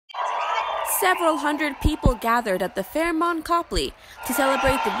Several hundred people gathered at the Fairmont Copley to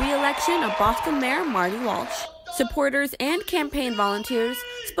celebrate the re-election of Boston Mayor Marty Walsh. Supporters and campaign volunteers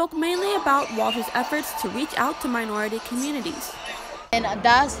spoke mainly about Walsh's efforts to reach out to minority communities. And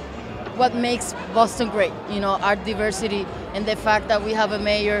that's what makes Boston great, our diversity and the fact that we have a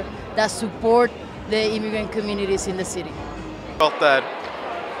mayor that supports the immigrant communities in the city. I felt that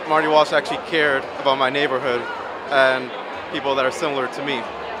Marty Walsh actually cared about my neighborhood and people that are similar to me.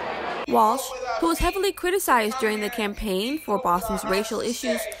 Walsh, who was heavily criticized during the campaign for Boston's racial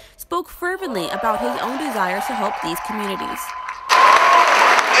issues, spoke fervently about his own desires to help these communities.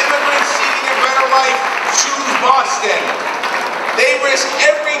 Immigrants seeking a better life choose Boston. They risk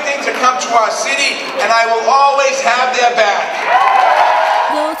everything to come to our city, and I will always have their back.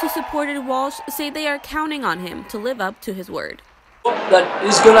 Those who supported Walsh say they are counting on him to live up to his word. That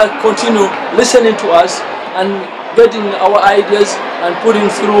he's going to continue listening to us and getting our ideas and putting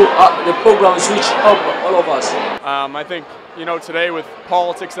through the programs which help all of us. I think, today with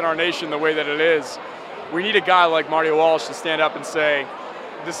politics in our nation the way that it is, we need a guy like Marty Walsh to stand up and say,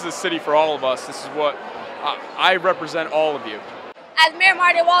 this is a city for all of us. This is what I represent all of you. As Mayor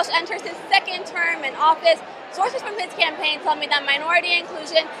Marty Walsh enters his second term in office, sources from his campaign tell me that minority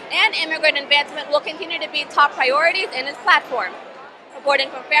inclusion and immigrant advancement will continue to be top priorities in his platform. Reporting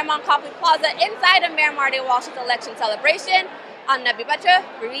from Fairmont Copley Plaza inside of Mayor Marty Walsh's election celebration, I'm Nebeyatt,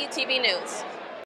 for TV News.